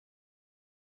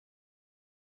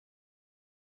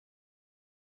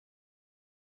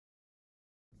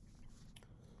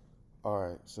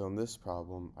Alright, so in this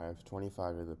problem, I have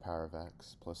 25 to the power of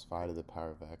x plus 5 to the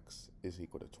power of x is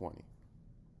equal to 20.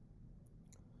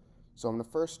 So I'm going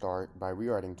to first start by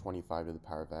rewriting 25 to the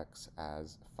power of x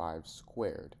as 5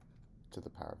 squared to the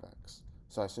power of x.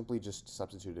 So I simply just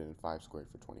substituted in 5 squared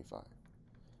for 25.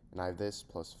 And I have this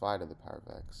plus 5 to the power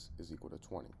of x is equal to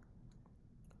 20.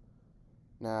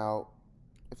 Now,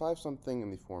 if I have something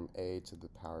in the form a to the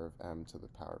power of m to the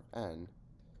power of n,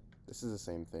 this is the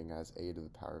same thing as a to the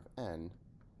power of n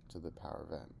to the power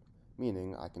of m,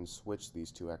 meaning I can switch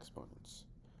these two exponents.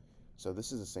 So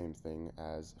this is the same thing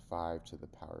as 5 to the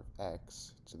power of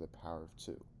x to the power of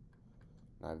 2.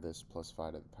 And I have this plus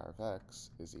 5 to the power of x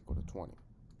is equal to 20.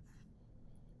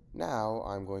 Now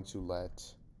I'm going to let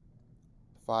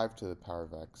 5 to the power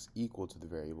of x equal to the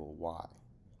variable y.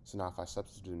 So now if I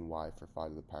substitute in y for 5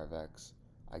 to the power of x,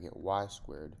 I get y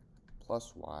squared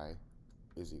plus y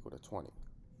is equal to 20.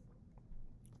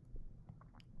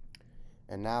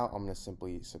 And now I'm going to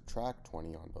simply subtract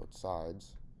 20 on both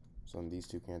sides. So then these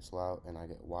two cancel out, and I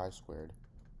get y squared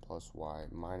plus y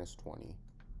minus 20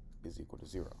 is equal to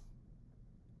 0.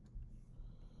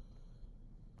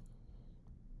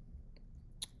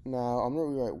 Now I'm going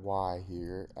to rewrite y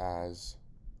here as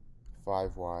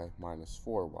 5y minus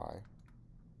 4y.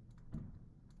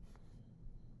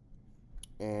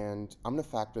 And I'm going to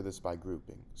factor this by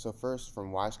grouping. So first,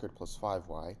 from y squared plus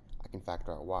 5y, I can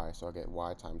factor out y, so I get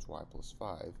y times y plus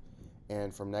 5.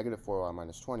 And from negative 4y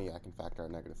minus 20, I can factor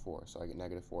out negative 4, so I get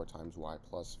negative 4 times y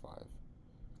plus 5.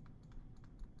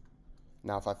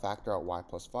 Now if I factor out y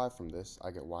plus 5 from this, I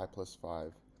get y plus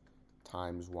 5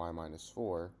 times y minus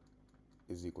 4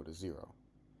 is equal to 0,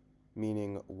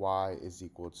 meaning y is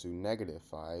equal to negative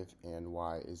 5 and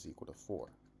y is equal to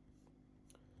 4.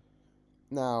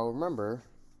 Now remember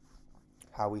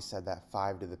how we said that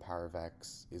 5 to the power of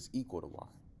x is equal to y.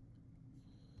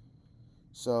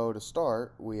 So to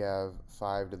start, we have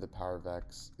 5 to the power of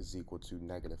x is equal to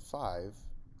negative 5.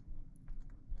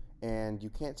 And you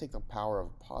can't take the power of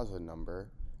a positive number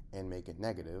and make it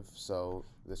negative, so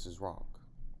this is wrong.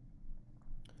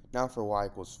 Now for y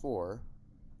equals 4,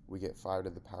 we get 5 to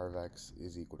the power of x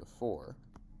is equal to 4.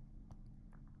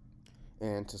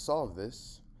 And to solve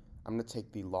this, I'm going to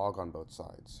take the log on both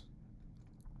sides.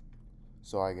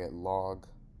 So I get log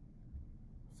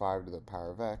 5 to the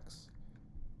power of x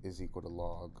is equal to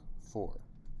log 4.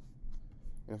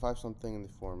 And if I have something in the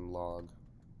form log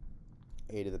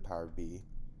a to the power of b,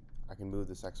 I can move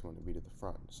this exponent of b to the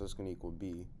front. So it's going to equal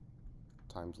b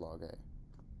times log a.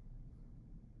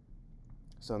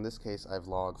 So in this case, I have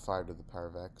log 5 to the power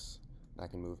of x, and I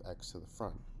can move x to the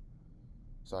front.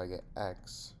 So I get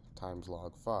x times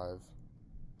log 5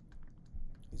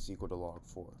 is equal to log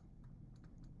 4.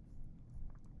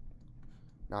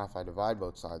 Now if I divide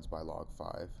both sides by log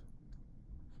 5,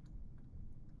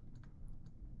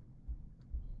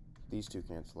 these two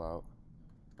cancel out,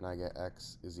 and I get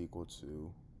x is equal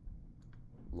to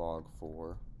log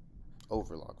 4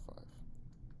 over log 5.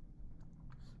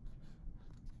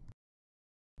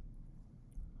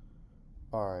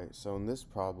 Alright, so in this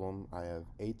problem, I have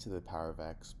 8 to the power of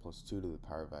x plus 2 to the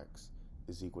power of x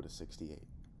is equal to 68.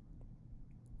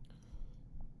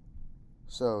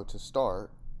 So to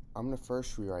start, I'm going to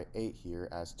first rewrite 8 here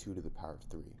as 2 to the power of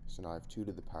 3. So now I have 2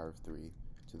 to the power of 3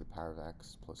 to the power of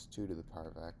x plus 2 to the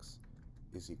power of x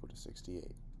is equal to 68.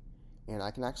 And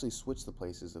I can actually switch the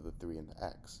places of the 3 and the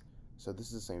x. So this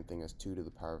is the same thing as 2 to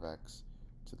the power of x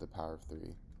to the power of 3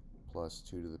 plus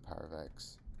 2 to the power of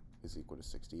x is equal to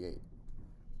 68.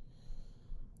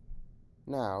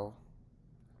 Now,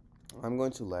 I'm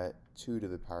going to let 2 to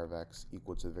the power of x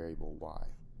equal to the variable y.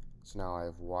 So now I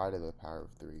have y to the power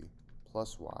of 3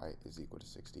 plus y is equal to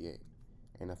 68.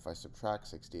 And if I subtract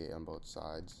 68 on both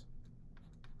sides,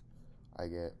 I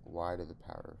get y to the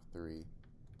power of 3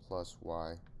 plus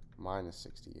y minus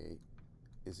 68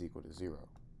 is equal to 0.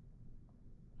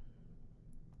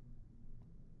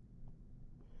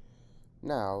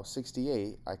 Now,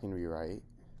 68 I can rewrite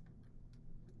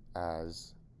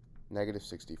as negative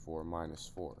 64 minus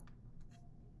 4.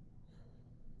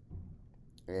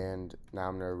 And now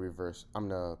I'm going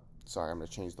to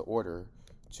change the order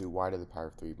to y to the power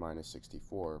of 3 minus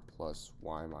 64 plus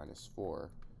y minus 4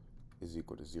 is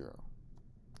equal to 0.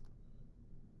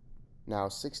 Now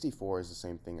 64 is the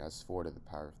same thing as 4 to the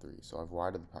power of 3. So I have y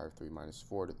to the power of 3 minus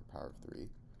 4 to the power of 3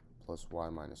 plus y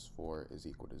minus 4 is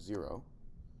equal to 0.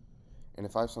 And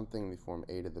if I have something in the form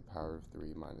a to the power of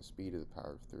 3 minus b to the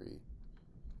power of 3,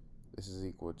 this is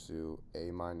equal to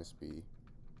a minus b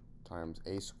times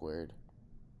a squared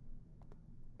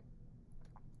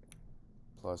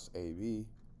plus ab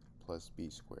plus b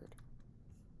squared.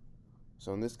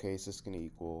 So in this case, this is going to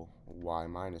equal y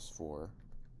minus 4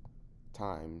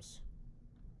 times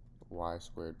y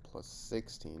squared plus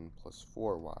 16 plus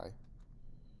 4y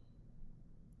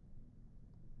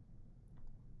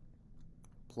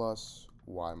plus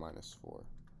y minus 4.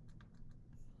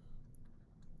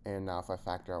 And now if I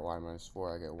factor out y minus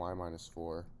 4, I get y minus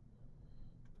 4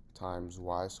 times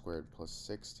y squared plus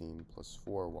 16 plus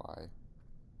 4y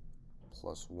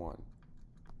plus 1.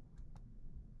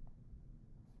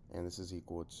 And this is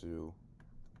equal to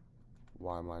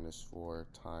y minus 4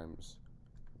 times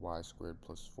y squared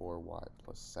plus 4y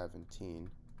plus 17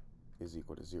 is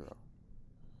equal to 0.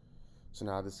 So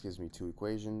now this gives me two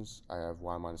equations. I have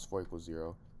y minus 4 equals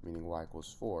 0, meaning y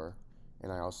equals 4,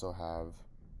 and I also have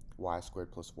y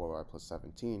squared plus 4y plus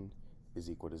 17 is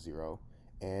equal to 0.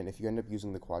 And if you end up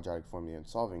using the quadratic formula in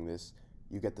solving this,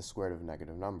 you get the square root of a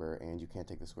negative number, and you can't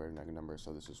take the square root of a negative number,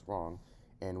 so this is wrong,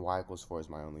 and y equals 4 is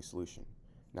my only solution.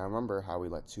 Now remember how we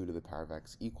let 2 to the power of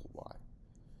x equal y.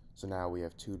 So now we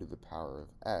have 2 to the power of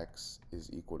x is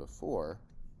equal to 4,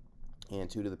 and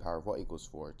 2 to the power of what equals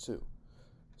 4? 2.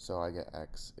 So I get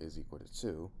x is equal to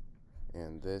 2,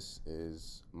 and this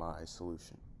is my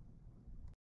solution.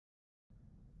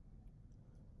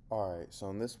 Alright, so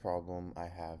in this problem I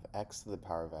have x to the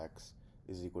power of x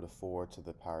is equal to 4 to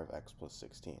the power of x plus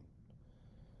 16.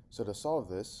 So to solve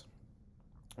this,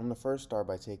 I'm going to first start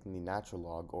by taking the natural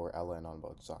log, or ln, on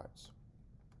both sides.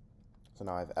 So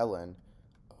now I have ln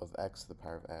of x to the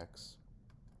power of x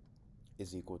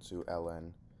is equal to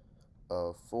ln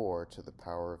of 4 to the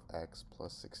power of x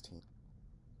plus 16.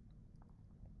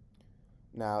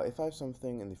 Now, if I have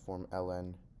something in the form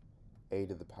ln a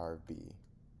to the power of b,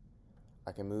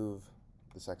 I can move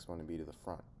this exponent b to the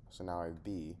front. So now I have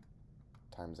b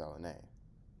times ln a.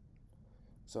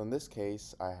 So in this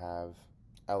case, I have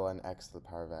ln x to the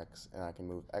power of x, and I can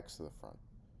move x to the front.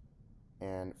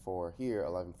 And for here,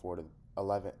 ln 4 to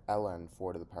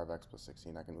the power of x plus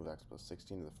 16, I can move x plus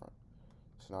 16 to the front.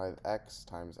 So now I have x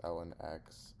times ln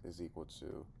x is equal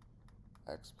to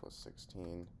x plus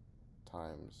 16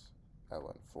 times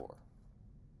ln 4.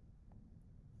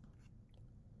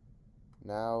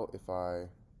 Now if I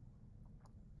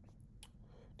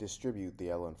distribute the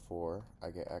ln 4,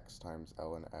 I get x times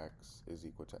ln x is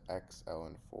equal to x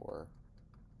ln 4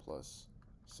 plus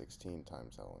 16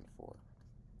 times ln 4.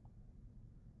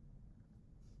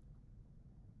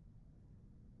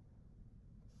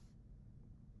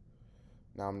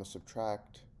 Now I'm going to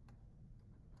subtract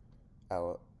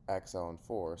x ln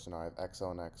 4, so now I have x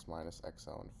ln x minus x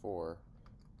ln 4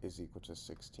 is equal to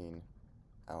 16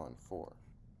 ln 4.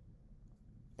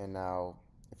 And now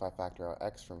if I factor out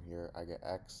x from here, I get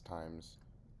x times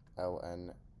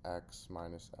ln x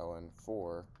minus ln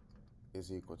 4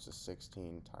 is equal to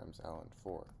 16 times ln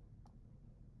 4.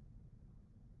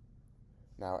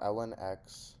 Now ln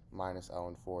x minus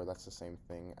ln 4, that's the same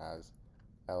thing as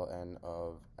ln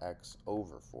of x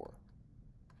over 4.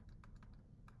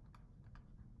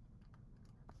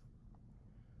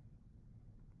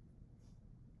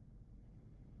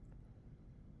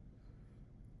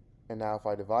 And now if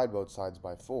I divide both sides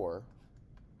by 4,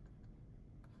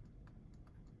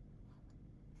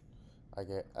 I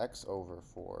get x over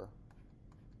 4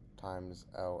 times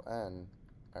ln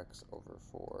x over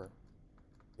 4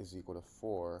 is equal to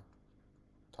 4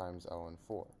 times ln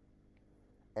 4.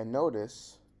 And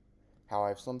notice how I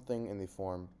have something in the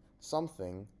form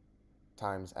something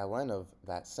times ln of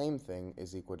that same thing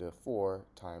is equal to 4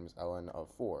 times ln of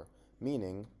 4,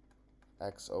 meaning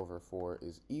x over 4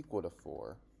 is equal to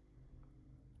 4,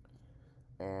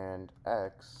 and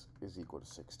x is equal to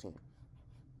 16.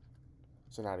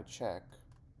 So now to check,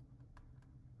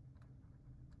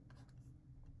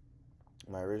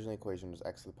 my original equation was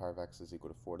x to the power of x is equal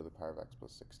to 4 to the power of x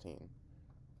plus 16.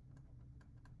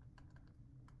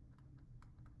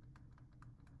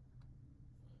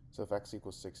 So if x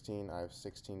equals 16, I have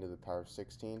 16 to the power of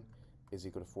 16 is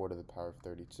equal to 4 to the power of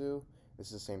 32. This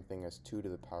is the same thing as 2 to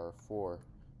the power of 4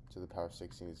 to the power of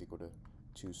 16 is equal to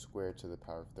 2 squared to the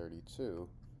power of 32,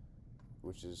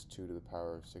 which is 2 to the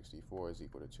power of 64 is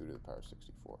equal to 2 to the power of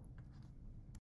 64.